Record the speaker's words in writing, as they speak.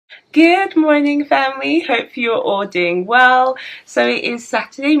Good morning, family. Hope you're all doing well. So it is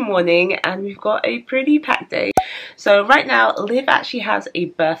Saturday morning and we've got a pretty packed day. So right now Liv actually has a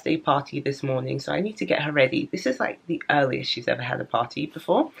birthday party this morning, so I need to get her ready. This is like the earliest she's ever had a party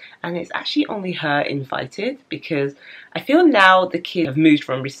before, and it's actually only her invited because I feel now the kids have moved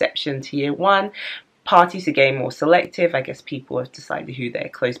from reception to year one. Parties are getting more selective. I guess people have decided who their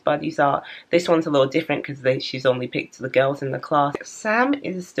close buddies are. This one's a little different because she's only picked the girls in the class. Sam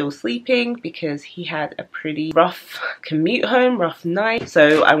is still sleeping because he had a pretty rough commute home, rough night.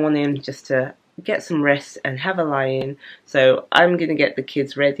 So I want him just to get some rest and have a lie-in. So I'm gonna get the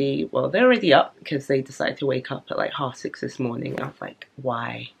kids ready. Well, they're already up because they decided to wake up at like 6:30 this morning. I was like,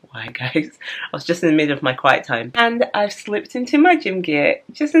 why guys? I was just in the middle of my quiet time and I've slipped into my gym gear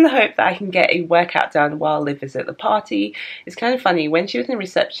just in the hope that I can get a workout done while Liv is at the party. It's kind of funny, when she was in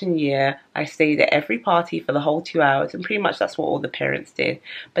reception year I stayed at every party for the whole 2 hours, and pretty much that's what all the parents did.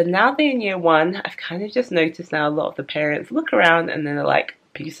 But now they're in year one, I've kind of just noticed now a lot of the parents look around and then they're like,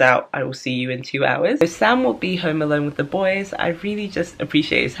 peace out, I will see you in 2 hours. So Sam will be home alone with the boys. I really just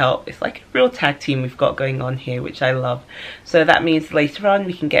appreciate his help. It's like a real tag team we've got going on here, which I love. So that means later on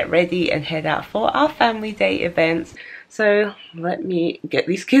we can get ready and head out for our family day events. So let me get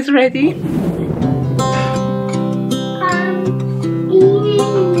these kids ready.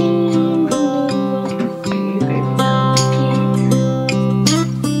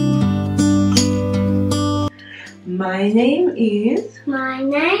 My name is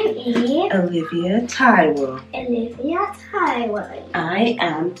Olivia-Taiwo. Olivia-Taiwo. I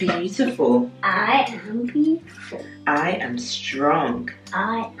am beautiful. I am beautiful. I am strong.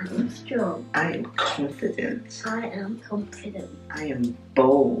 I am strong. I am confident. I am confident. I am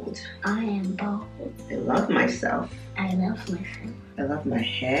bold. I am bold. I love myself. I love myself. I love my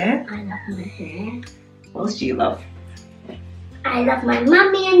hair. I love my hair. What else do you love? I love my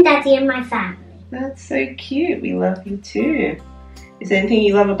mummy and daddy and my family. That's so cute. We love you too. Is there anything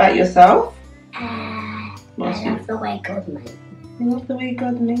you love about yourself? I love the way God made me. You love the way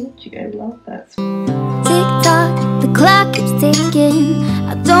God made you. I love that. Tick tock, the clock keeps ticking.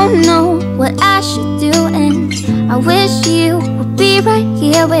 I don't know what I should do, and I wish you would be right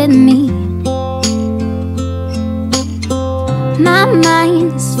here with me. My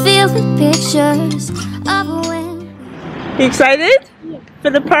mind is filled with pictures of when. You excited? Yeah. For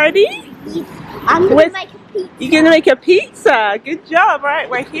the party? Yeah. I'm gonna make a pizza. You're gonna make a pizza. Good job. Right,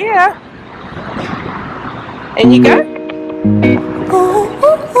 we're here. And you go.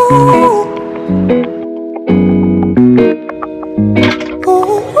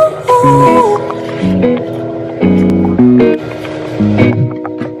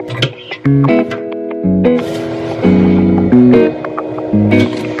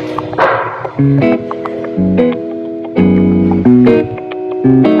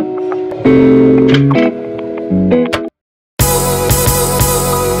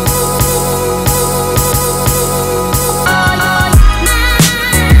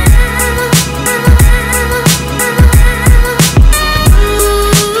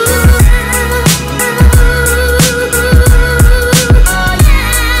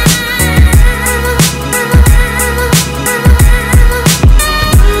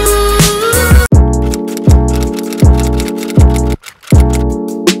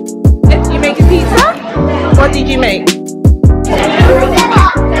 What did you make?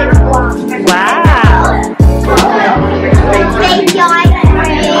 Wow!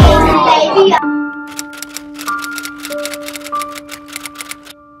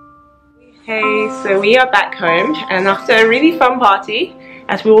 Hey, so we are back home, and after a really fun party,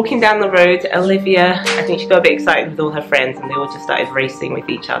 as we're walking down the road, Olivia, I think she got a bit excited with all her friends and they all just started racing with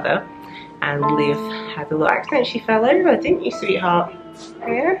each other. And Liv had a little accident, she fell over, didn't you, sweetheart?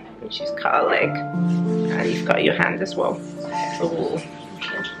 Yeah, and she's cut her leg. And you've got your hand as well. Oh,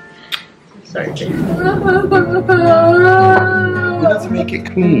 sorry, babe. You have to make it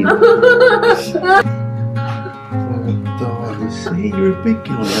clean. Oh, darling, see, you're a big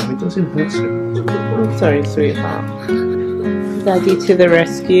girl now, it doesn't hurt so. Sorry, sweetheart. Daddy to the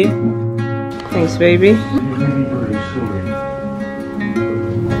rescue. Thanks, baby.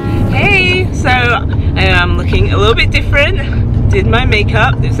 Hey, so I'm looking a little bit different. Did my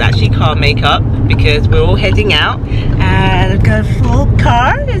makeup. This is actually car makeup because we're all heading out. And I've got a full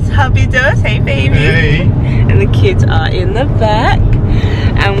car. It's hubby does. Hey, baby. Hey. And the kids are in the back.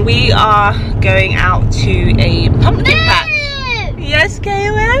 And we are going out to a pumpkin patch. Yes,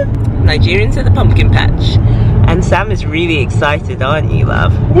 Caleb? Nigerians at the pumpkin patch. And Sam is really excited, aren't you,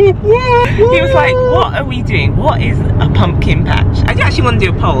 love? He was like, what are we doing? What is a pumpkin patch? I do actually want to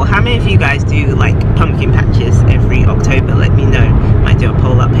do a poll. How many of you guys do like pumpkin patches every October? Let me know. My do a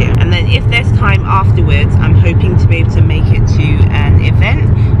poll up here. And then if there's time afterwards, I'm hoping to be able to make it to an event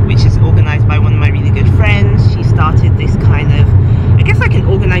which is organised by one of my really good friends. She started this kind of, I guess, like an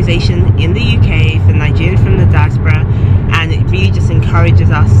organisation in the UK for Nigerians from the diaspora, and it really just encourages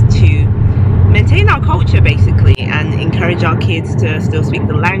us to maintain our culture basically and encourage our kids to still speak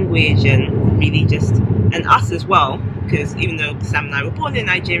the language, and really just, and us as well, because even though Sam and I were born in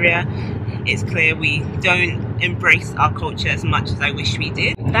Nigeria, it's clear we don't embrace our culture as much as I wish we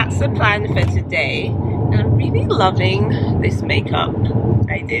did. That's the plan for today, and I'm really loving this makeup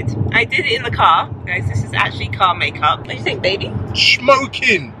I did. I did it in the car, guys. This is actually car makeup. What do you think, baby?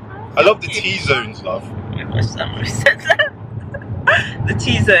 Smoking! I love the T-zones, love. Oh my gosh, Sam said that. The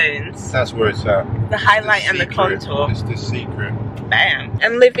T-zones. That's where it's at. The highlight and the contour. It's the secret. Bam.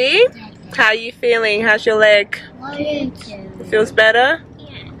 And Livy, how are you feeling? How's your leg? Good. It feels better?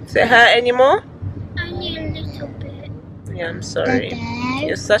 Yeah. Does it hurt anymore? Only a little bit. Yeah, I'm sorry.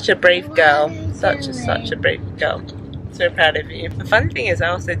 You're such a brave girl. Such a brave girl. So proud of you. The funny thing is, I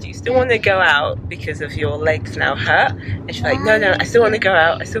also said, do you still want to go out because of your legs now hurt? And she's like, no, I still want to go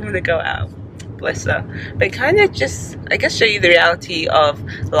out. I still want to go out. Bless her. But kind of just, I guess, show you the reality of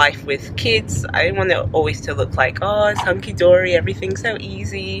life with kids. I don't want it always to look like, oh, it's hunky-dory, everything's so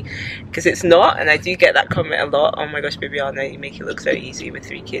easy, because it's not. And I do get that comment a lot. Oh my gosh, Bibiana, you make it look so easy with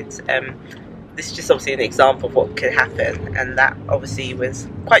 3 kids. This is just obviously an example of what can happen, and that obviously was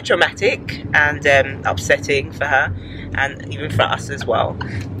quite traumatic and upsetting for her, and even for us as well.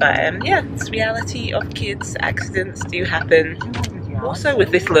 But yeah, it's the reality of kids. Accidents do happen, also with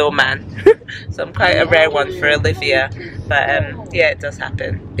this little man. So I'm quite a rare one for Olivia, but yeah, it does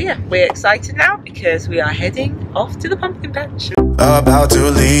happen. But yeah, we're excited now because we are heading off to the pumpkin patch. About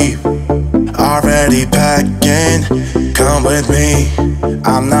to leave, already packing. Come with me,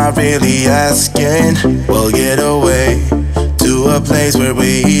 I'm not really asking. We'll get away to a place where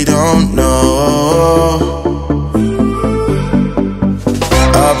we don't know.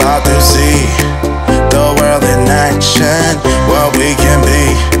 About to see the world in action, what we can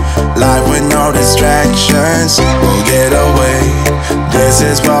be, life with no distractions. We'll get away, this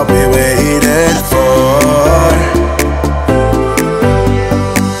is what we waited for.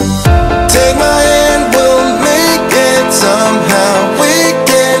 Take my hand, we'll make it somehow. We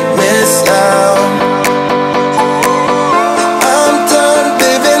can't miss out. I'm done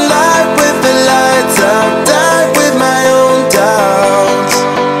living life with the lights out, die with my own doubts.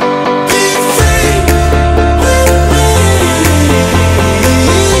 Be free with me.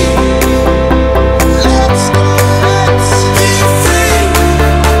 Let's go, let's be free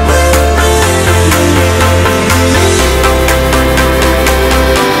with me.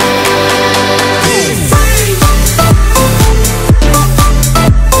 Be free.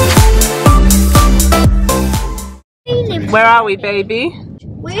 Where are we, baby?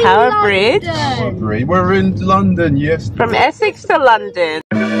 Tower Bridge. We're in London, yes. From Essex to London.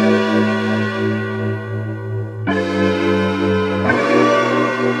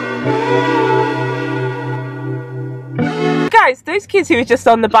 Guys, those kids who were just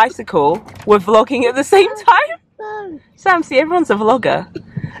on the bicycle were vlogging at the same time. Sam, see, everyone's a vlogger.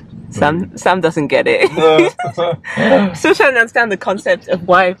 Sam doesn't get it. Still trying to understand the concept of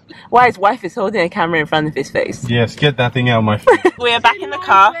why his wife is holding a camera in front of his face. Yes, get that thing out of my face. We're back in the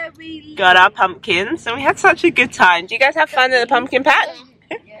car, got our pumpkins, and we had such a good time. Do you guys have fun at the pumpkin patch?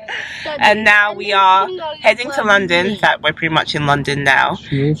 And now we are heading to London. In fact, we're pretty much in London now.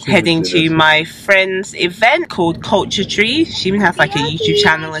 Heading to my friend's event called Culture Tree. She even has like a YouTube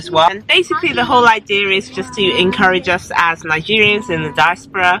channel as well. And basically the whole idea is just to encourage us as Nigerians in the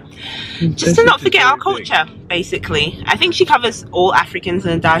diaspora just to not forget our culture, basically. I think she covers all Africans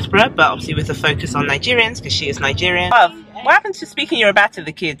in the diaspora, but obviously with a focus on Nigerians because she is Nigerian. Love, what happened to speaking Yoruba to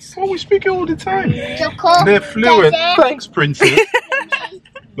the kids? Oh, we speak it all the time. They're fluent. Thanks, princess.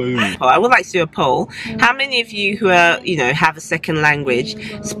 Boom. Well, I would like to do a poll. How many of you who are, you know, have a second language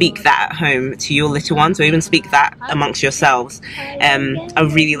speak that at home to your little ones, or even speak that amongst yourselves? I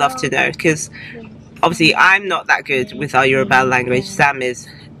would really love to know, because obviously I'm not that good with our Yoruba language. Sam is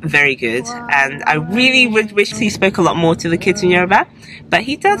very good, and I really would wish he spoke a lot more to the kids in Yoruba, but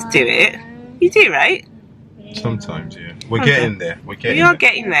he does do it. You do, right? Sometimes, yeah. We're getting there. We are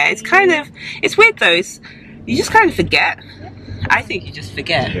getting there. It's kind of, it's weird though. You just kind of forget. I think you just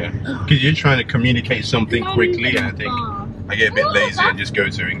forget. Yeah, because you're trying to communicate something quickly, and I think I get a bit lazy and just go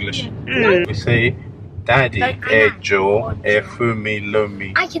to English. We say, Daddy, Ejo, Efumi,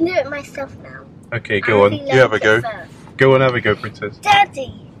 Lomi. I can do it myself now. Okay, go on. You have a go. Go on, have a go, princess.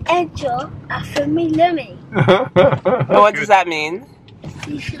 Daddy, Ejo, Efumi, Lomi. What does that mean?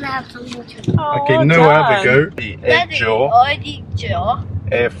 Please can I have some water? Okay, Noah, have a go. Ejo.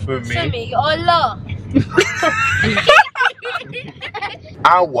 Efumi.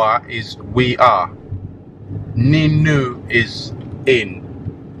 Awa is we are. Ninu is in.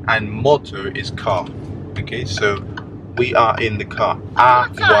 And moto is car. Okay, so we are in the car.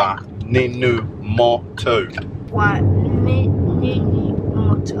 Awa ninu moto. Good.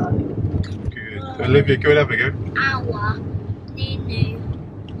 Olivia, go and have a go. Awa ninu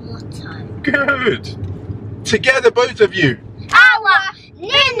moto. Good. Together, both of you. Awa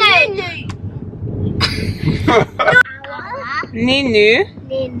ninu. Ninu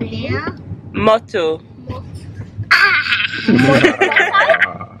Ninu. moto.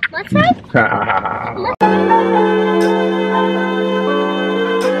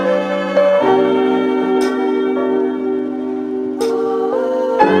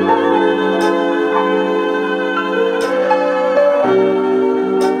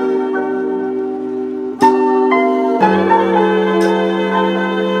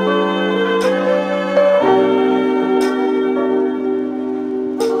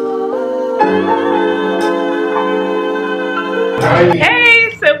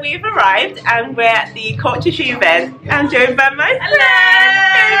 Hey, so we've arrived and we're at the Culture Tree event. I'm joined by my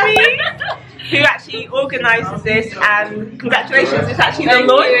friend, who actually organises this, and congratulations, it's actually the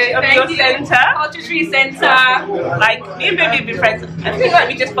launch of your centre. Culture Tree Centre. Like, me and Bibi have been friends. I feel like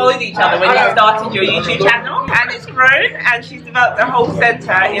we just followed each other when you started your YouTube channel, and it's grown, and she's developed a whole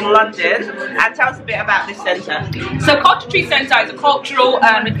centre in London. And tell us a bit about this centre. So Culture Tree Centre is a cultural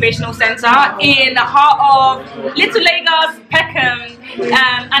and recreational centre in the heart of Little Lagos, Peckham,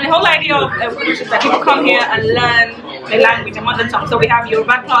 and the whole idea of which is that people come here and learn the language and mother tongue. So we have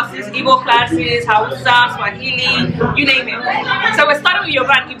Yoruba classes, Igbo classes, Hausa, Swahili, you name it. So we're starting with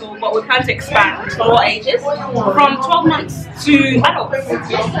Yoruba and Igbo, but we plan to expand. For what ages? From 12 months to adults.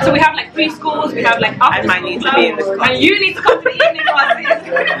 So we have like preschools, we have like after I might need to be in this class. and you need to come to the evening classes.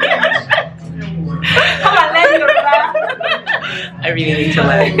 Come and learn Yoruba. I really need to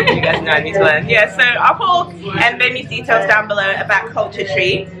learn. You guys know I need to learn. Yeah, so I'll put Bemi's details down below about Culture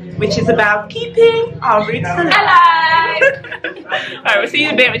Tree, which is about keeping our roots alive. Alright, we'll see you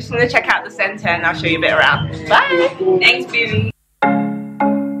in a bit. We're just going to check out the centre and I'll show you a bit around. Bye! Thanks, baby.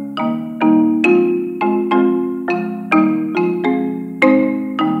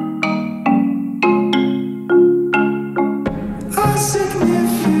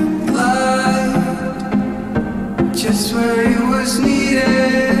 Just where it was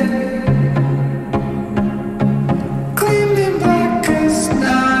needed, gleaming black as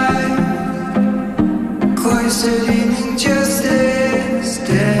night, cloistered in injustice,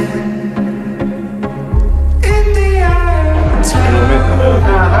 dead in the eye of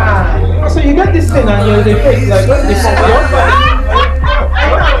time. So you get this thing and you're the face, like when they come your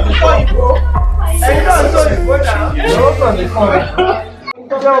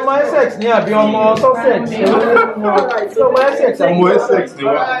so my sex, yeah, be on more so sex. So my sex, I'm more sex.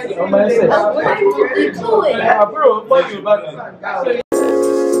 My sex. Bro, what you back?